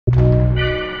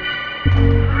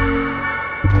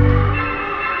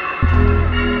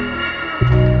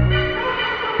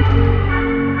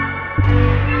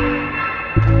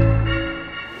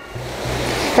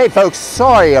Hey folks,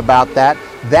 sorry about that.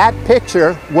 That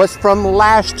picture was from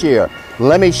last year.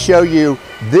 Let me show you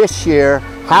this year,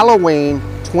 Halloween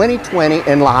 2020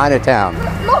 in Lahaina town.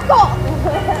 Local!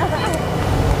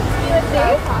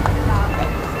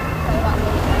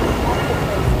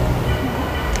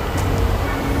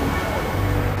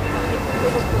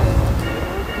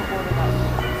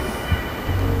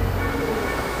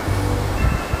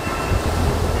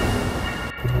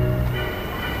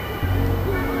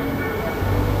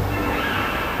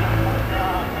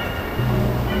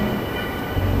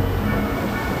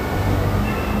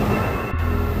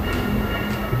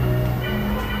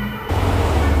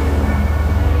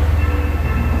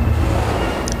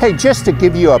 Hey, just to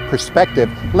give you a perspective,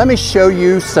 let me show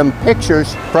you some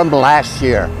pictures from last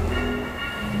year.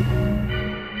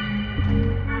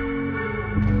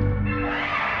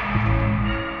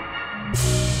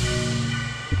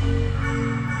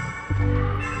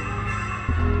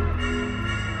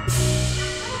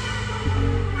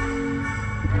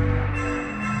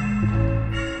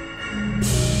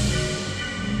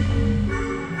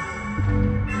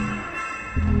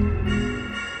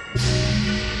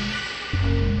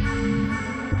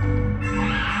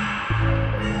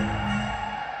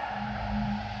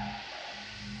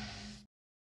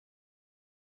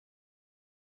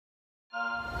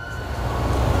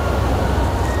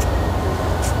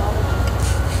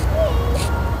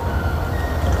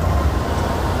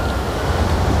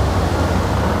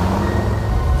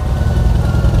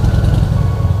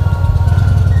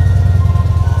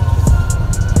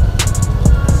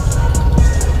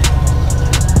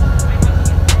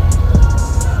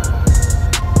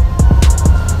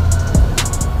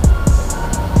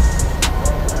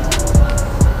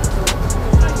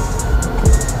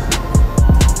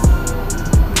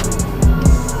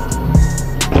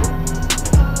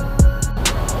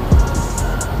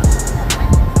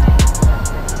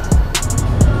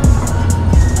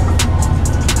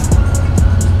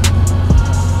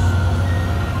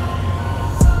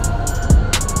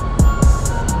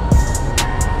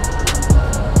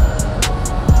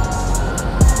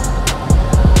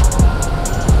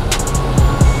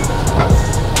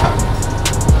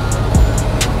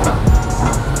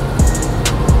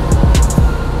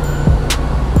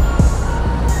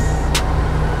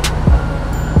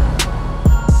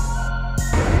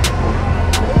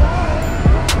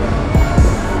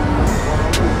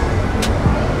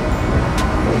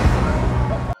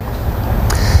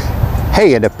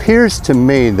 Hey, it appears to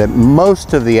me that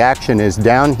most of the action is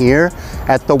down here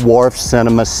at the Wharf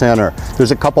Cinema Center. There's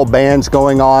a couple bands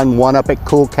going on, one up at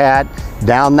Cool Cat,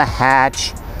 down the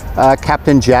hatch.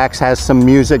 Captain Jack's has some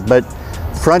music, but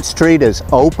Front Street is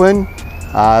open.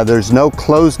 There's no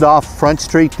closed off Front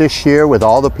Street this year with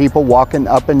all the people walking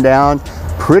up and down.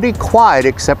 Pretty quiet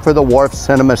except for the Wharf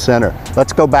Cinema Center.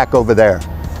 Let's go back over there.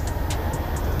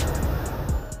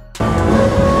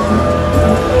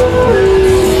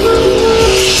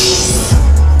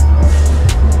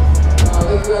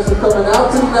 Coming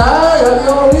out tonight, how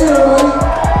y'all here, everybody?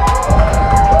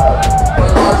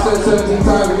 Like I said 17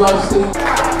 times, we love Steve.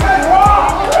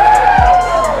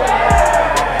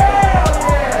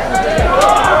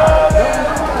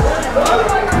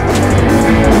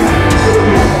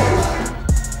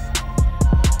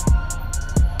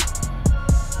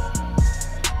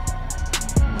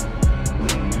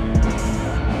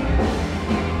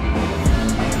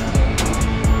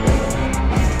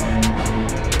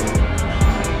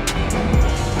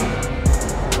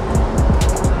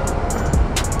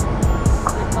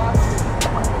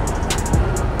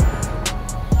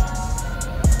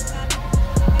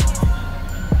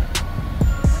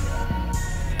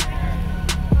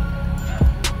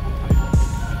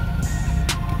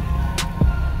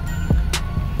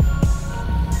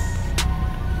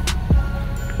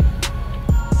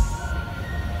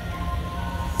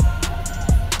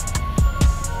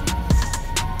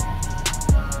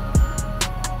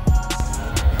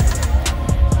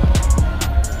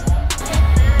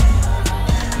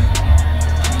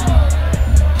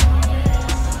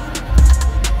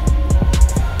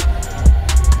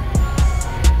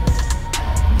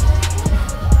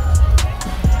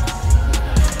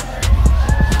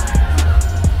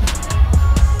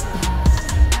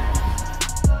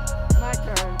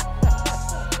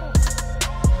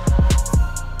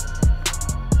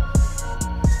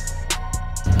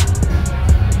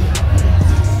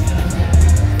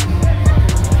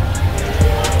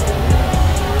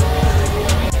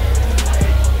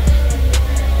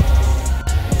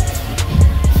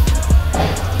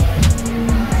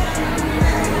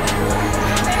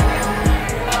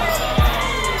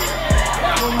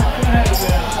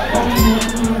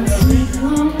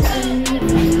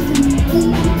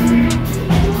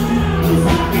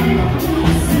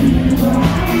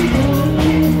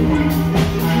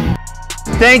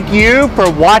 thank you for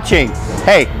watching.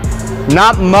 Hey,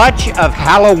 not much of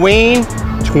Halloween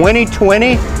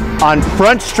 2020 on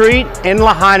Front Street in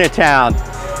Lahaina town.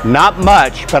 Not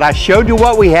much, but I showed you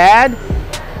what we had.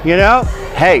 You know,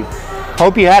 hey,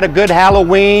 hope you had a good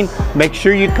Halloween. Make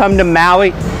sure you come to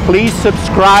Maui. Please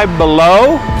subscribe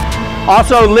below.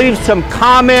 Also leave some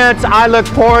comments. I look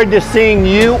forward to seeing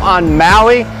you on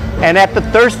Maui and at the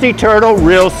Thirsty Turtle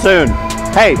real soon.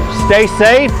 Hey, stay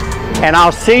safe, and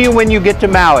I'll see you when you get to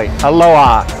Maui.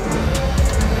 Aloha.